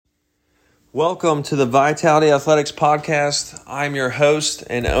Welcome to the Vitality Athletics podcast. I'm your host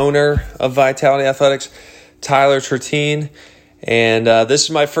and owner of Vitality Athletics, Tyler Tertine, and this is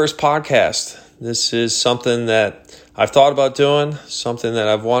my first podcast. This is something that I've thought about doing, something that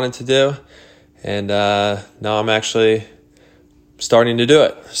I've wanted to do, and now I'm actually starting to do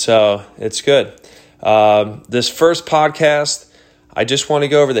it, so it's good. This first podcast, I just want to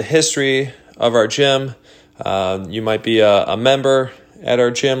go over the history of our gym. You might be a member at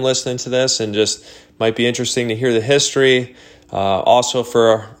our gym listening to this and just might be interesting to hear the history. Also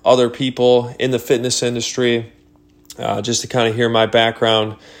for other people in the fitness industry, just to kind of hear my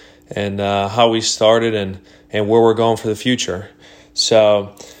background and how we started and where we're going for the future.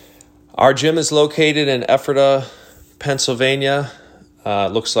 So our gym is located in Ephrata, Pennsylvania.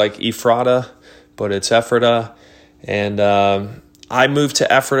 Looks like Ephrata, but it's Ephrata. And I moved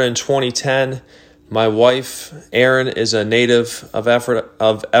to Ephrata in 2010. My wife, Erin, is a native of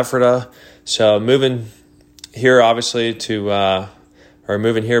Ephrata, so moving here obviously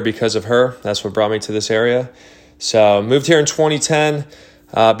moving here because of her. That's what brought me to this area. So moved here in 2010.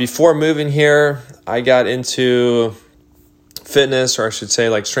 Before moving here, I got into fitness, or I should say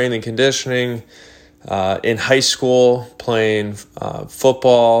like strength and conditioning, in high school, playing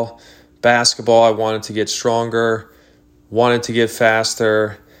football, basketball. I wanted to get stronger, wanted to get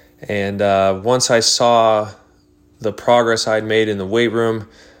faster. And once I saw the progress I'd made in the weight room,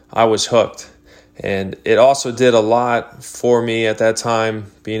 I was hooked. And it also did a lot for me at that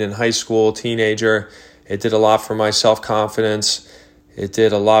time, being in high school, teenager. It did a lot for my self-confidence. It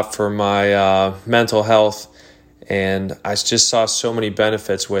did a lot for my mental health. And I just saw so many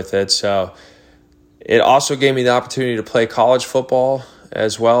benefits with it. So it also gave me the opportunity to play college football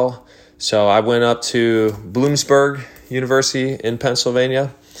as well. So I went up to Bloomsburg University in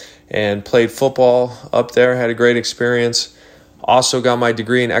Pennsylvania and played football up there, had a great experience. Also got my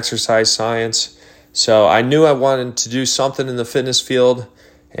degree in exercise science. So I knew I wanted to do something in the fitness field.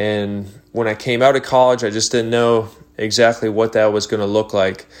 And when I came out of college, I just didn't know exactly what that was going to look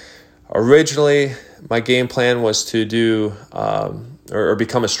like. Originally, my game plan was to do or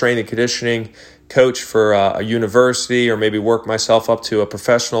become a strength and conditioning coach for a university, or maybe work myself up to a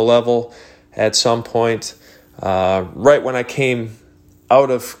professional level at some point. Right when I came out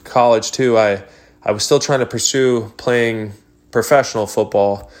of college too, I was still trying to pursue playing professional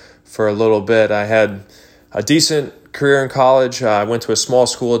football for a little bit. I had a decent career in college. I went to a small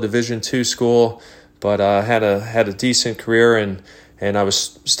school, a Division II school, but had a decent career, and I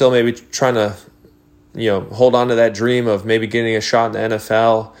was still maybe trying to hold on to that dream of maybe getting a shot in the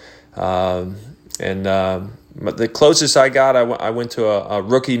NFL. But the closest I got, I went to a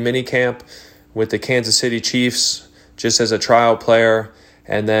rookie mini camp with the Kansas City Chiefs just as a trial player.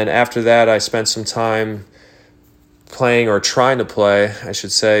 And then after that, I spent some time playing, or trying to play, I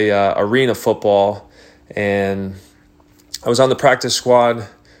should say, arena football. And I was on the practice squad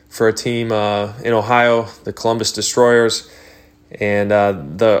for a team in Ohio, the Columbus Destroyers. And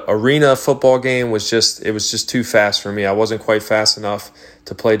the arena football game was just too fast for me. I wasn't quite fast enough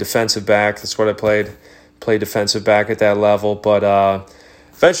to play defensive back. That's what I played defensive back at that level. But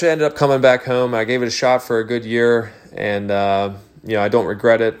eventually I ended up coming back home. I gave it a shot for a good year, and I don't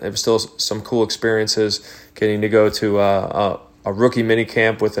regret it. It was still some cool experiences. Getting to go to a rookie mini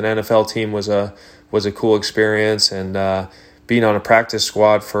camp with an NFL team was a cool experience, and being on a practice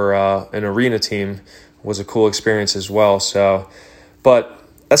squad for an arena team was a cool experience as well. So, but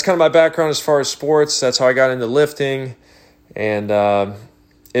that's kind of my background as far as sports. That's how I got into lifting, and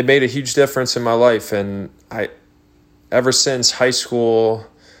it made a huge difference in my life. And ever since high school,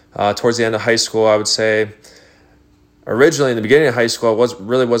 towards the end of high school, I would say, originally in the beginning of high school, I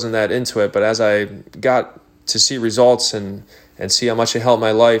wasn't that into it, but as I got to see results and see how much it helped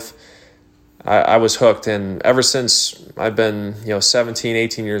my life, I was hooked. And ever since I've been 17,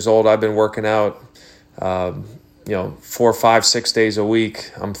 18 years old, I've been working out 4, 5, 6 days a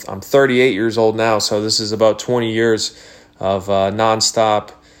week. I'm 38 years old now, so this is about 20 years of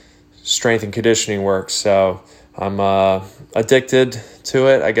nonstop strength and conditioning work. So I'm addicted to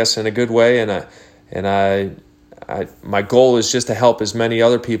it, I guess, in a good way, and my goal is just to help as many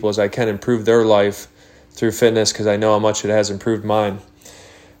other people as I can improve their life through fitness, because I know how much it has improved mine.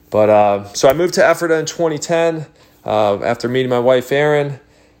 But so I moved to Ephrata in 2010 after meeting my wife, Erin,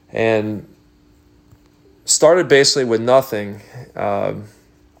 and started basically with nothing.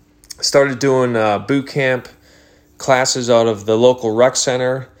 Started doing boot camp classes out of the local rec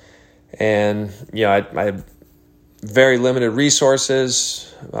center, and I had very limited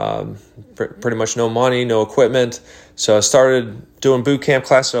resources, pretty much no money, no equipment. So I started doing boot camp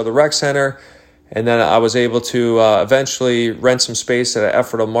classes out of the rec center, and then I was able to eventually rent some space at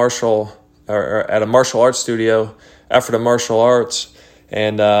Ephrata Marshall or at a martial arts studio, Effort of Martial Arts,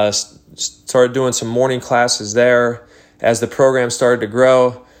 and started doing some morning classes there. As the program started to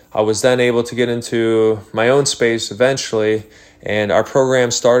grow, I was then able to get into my own space eventually, and our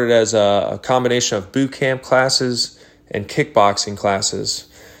program started as a combination of boot camp classes and kickboxing classes.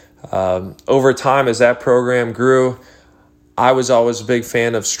 Over time, as that program grew, I was always a big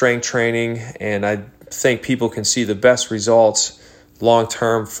fan of strength training, and I think people can see the best results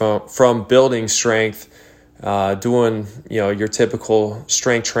long-term from building strength, doing your typical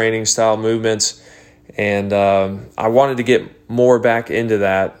strength training style movements. And I wanted to get more back into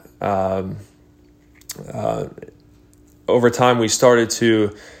that. Over time, we started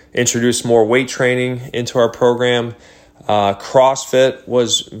to introduce more weight training into our program. CrossFit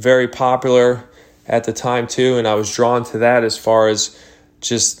was very popular at the time too, and I was drawn to that as far as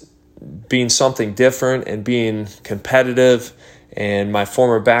just being something different and being competitive. And my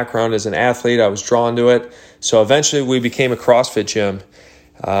former background as an athlete, I was drawn to it. So eventually we became a CrossFit gym.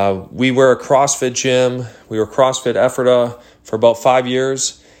 We were a CrossFit gym. We were CrossFit Ephrata for about 5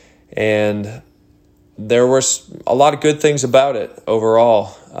 years, and there were a lot of good things about it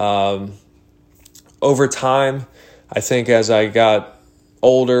overall. Over time, I think as I got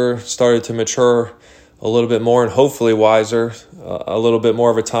older, started to mature a little bit more and hopefully wiser, a little bit more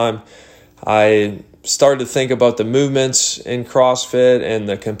of a time, I started to think about the movements in CrossFit and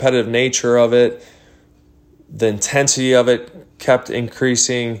the competitive nature of it. The intensity of it kept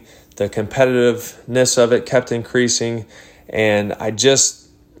increasing. The competitiveness of it kept increasing. And I just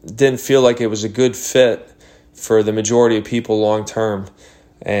didn't feel like it was a good fit for the majority of people long term.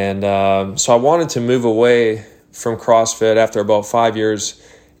 And so I wanted to move away from CrossFit after about 5 years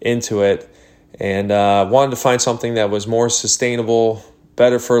into it, and wanted to find something that was more sustainable,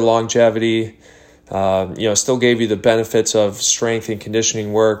 better for longevity, still gave you the benefits of strength and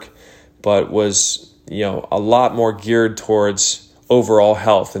conditioning work, but was, a lot more geared towards overall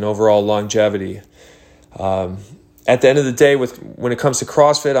health and overall longevity. At the end of the day, when it comes to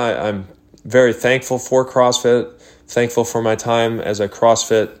CrossFit, I'm very thankful for CrossFit, thankful for my time as a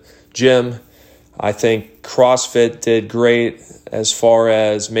CrossFit gym. I think CrossFit did great as far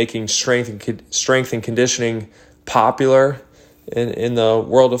as making strength and conditioning popular in the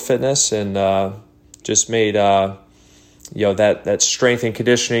world of fitness, and just made that strength and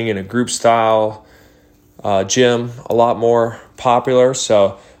conditioning in a group style gym a lot more popular.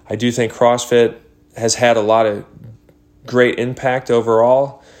 So I do think CrossFit has had a lot of great impact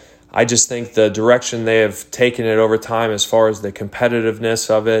overall. I just think the direction they have taken it over time, as far as the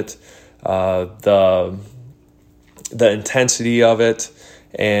competitiveness of it, the intensity of it,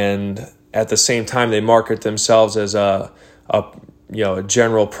 and at the same time they market themselves as a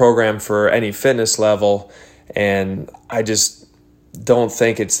general program for any fitness level, and I just don't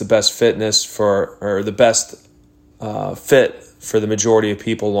think it's the best fitness or the best fit for the majority of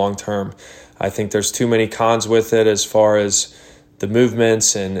people long term. I think there's too many cons with it as far as the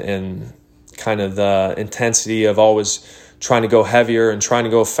movements and kind of the intensity of always trying to go heavier and trying to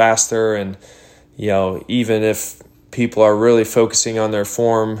go faster. And, even if people are really focusing on their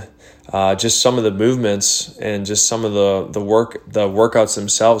form, just some of the movements and just some of the workouts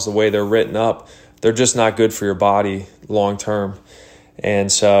themselves, the way they're written up, they're just not good for your body long term.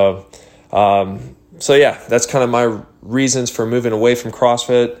 And so that's kind of my reasons for moving away from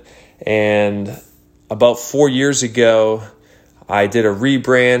CrossFit. And about 4 years ago, I did a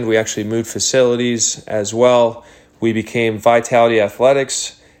rebrand. We actually moved facilities as well. We became Vitality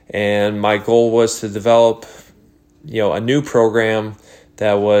Athletics, and my goal was to develop, a new program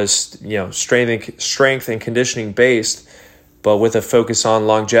that was, strength and conditioning based, but with a focus on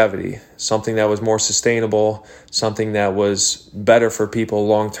longevity, something that was more sustainable, something that was better for people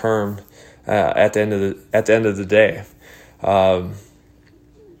long term. At the end of the day,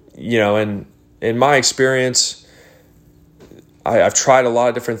 and in my experience, I've tried a lot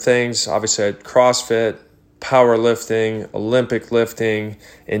of different things. Obviously, I had CrossFit, powerlifting, Olympic lifting,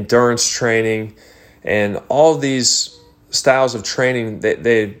 endurance training, and all of these styles of training,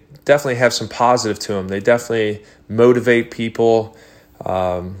 they definitely have some positive to them. They definitely motivate people,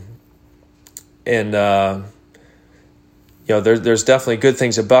 there's definitely good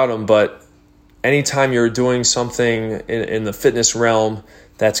things about them. But anytime you're doing something in the fitness realm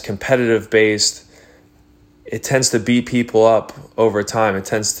that's competitive based, it tends to beat people up over time. It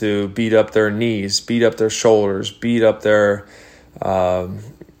tends to beat up their knees, beat up their shoulders, beat up their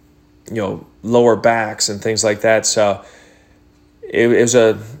lower backs and things like that. So it was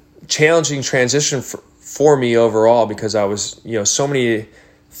a challenging transition for me overall, because I was, so many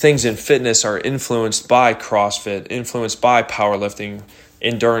things in fitness are influenced by CrossFit, influenced by powerlifting,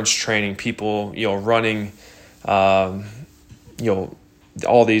 endurance training, people, running, all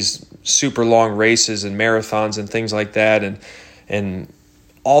these super long races and marathons and things like that. And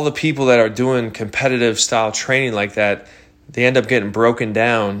all the people that are doing competitive style training like that, they end up getting broken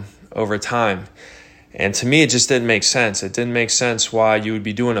down over time. And to me, it just didn't make sense. It didn't make sense why you would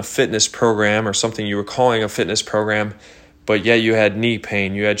be doing a fitness program or something you were calling a fitness program, but yet you had knee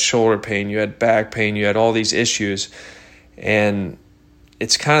pain, you had shoulder pain, you had back pain, you had all these issues. And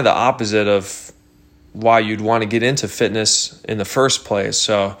it's kind of the opposite of why you'd want to get into fitness in the first place.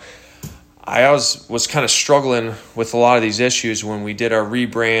 So I always was kind of struggling with a lot of these issues when we did our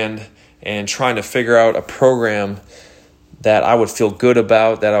rebrand and trying to figure out a program that I would feel good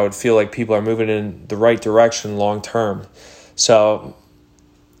about, that I would feel like people are moving in the right direction long term. So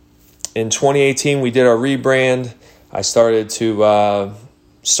in 2018, we did our rebrand. I started to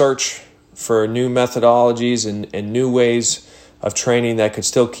search for new methodologies and new ways of training that could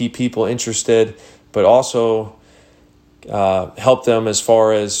still keep people interested, but also help them as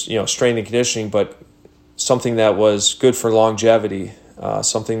far as strength and conditioning, but something that was good for longevity,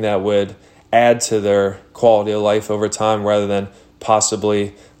 something that would add to their quality of life over time rather than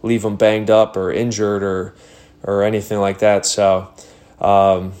possibly leave them banged up or injured or anything like that. So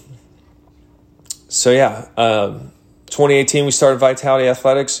 2018 we started Vitality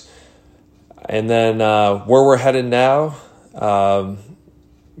Athletics, and then where we're headed now,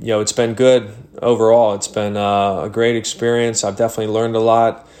 it's been good overall. It's been a great experience. I've definitely learned a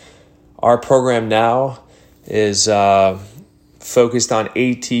lot. Our program now is focused on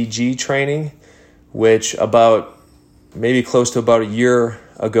ATG training, which maybe close to about a year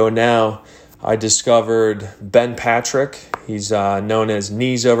ago now, I discovered Ben Patrick. He's known as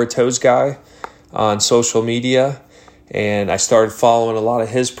Knees Over Toes Guy on social media, and I started following a lot of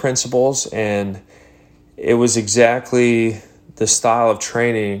his principles, and it was exactly the style of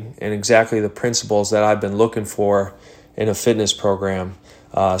training and exactly the principles that I've been looking for in a fitness program.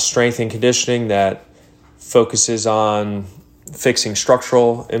 Strength and conditioning that focuses on fixing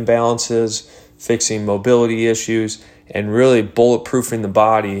structural imbalances, fixing mobility issues, and really bulletproofing the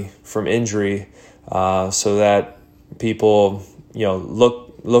body from injury, so that people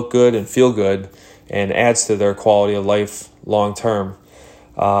look good and feel good, and adds to their quality of life long term.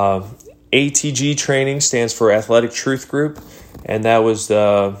 ATG training stands for Athletic Truth Group, and that is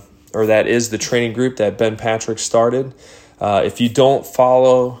the training group that Ben Patrick started. If you don't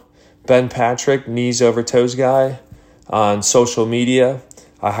follow Ben Patrick, Knees Over Toes Guy, on social media,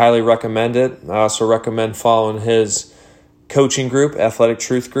 I highly recommend it. I also recommend following his coaching group, Athletic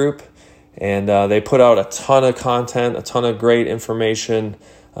Truth Group, and they put out a ton of content, a ton of great information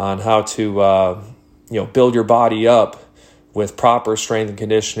on how to build your body up with proper strength and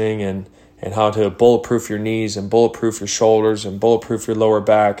conditioning, and how to bulletproof your knees and bulletproof your shoulders and bulletproof your lower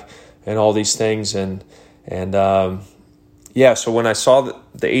back and all these things. So when I saw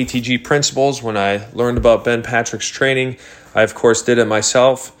the ATG principles, when I learned about Ben Patrick's training, I, of course, did it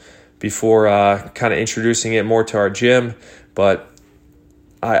myself before kind of introducing it more to our gym. But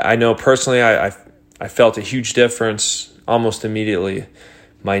I know personally I felt a huge difference almost immediately.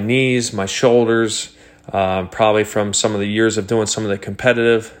 My knees, my shoulders, probably from some of the years of doing some of the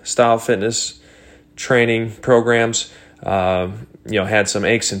competitive style fitness training programs, had some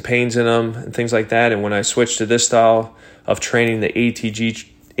aches and pains in them and things like that. And when I switched to this style of training, the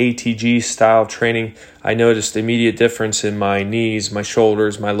ATG style of training, I noticed immediate difference in my knees, my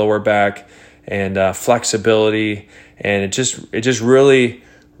shoulders, my lower back, and flexibility. And it just really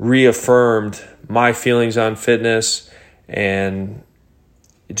reaffirmed my feelings on fitness, and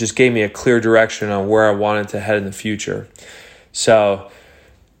it just gave me a clear direction on where I wanted to head in the future. So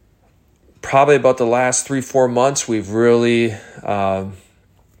probably about the last 3-4 months, we've really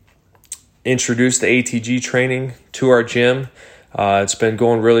introduced the ATG training to our gym. It's been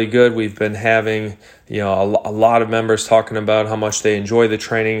going really good. We've been having a lot of members talking about how much they enjoy the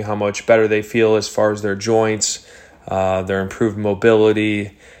training, how much better they feel as far as their joints, their improved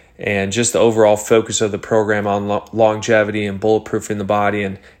mobility, and just the overall focus of the program on longevity and bulletproofing the body,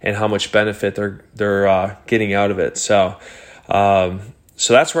 and how much benefit they're getting out of it. So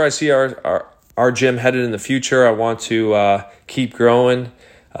that's where I see our gym headed in the future. I want to keep growing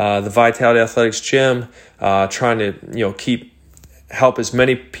the Vitality Athletics gym, trying to help as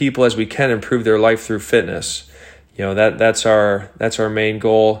many people as we can improve their life through fitness. That's our main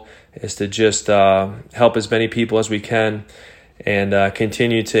goal, is to just help as many people as we can, and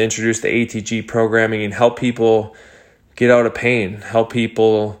continue to introduce the ATG programming and help people get out of pain, help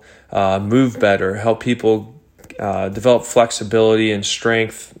people move better, help people develop flexibility and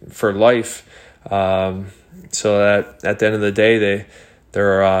strength for life, so that at the end of the day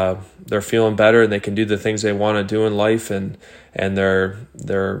they're feeling better and they can do the things they want to do in life, and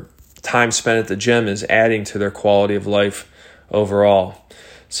their time spent at the gym is adding to their quality of life overall.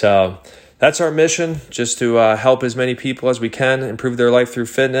 So that's our mission, just to help as many people as we can improve their life through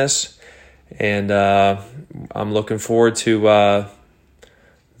fitness. And I'm looking forward to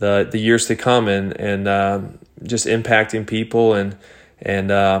the years to come and just impacting people.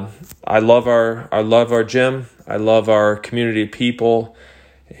 And I love our gym. I love our community of people,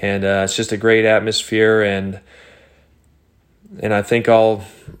 and it's just a great atmosphere. And I think I'll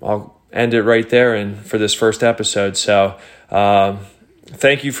end it right there and for this first episode. So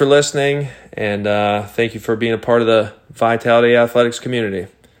thank you for listening, and thank you for being a part of the Vitality Athletics community.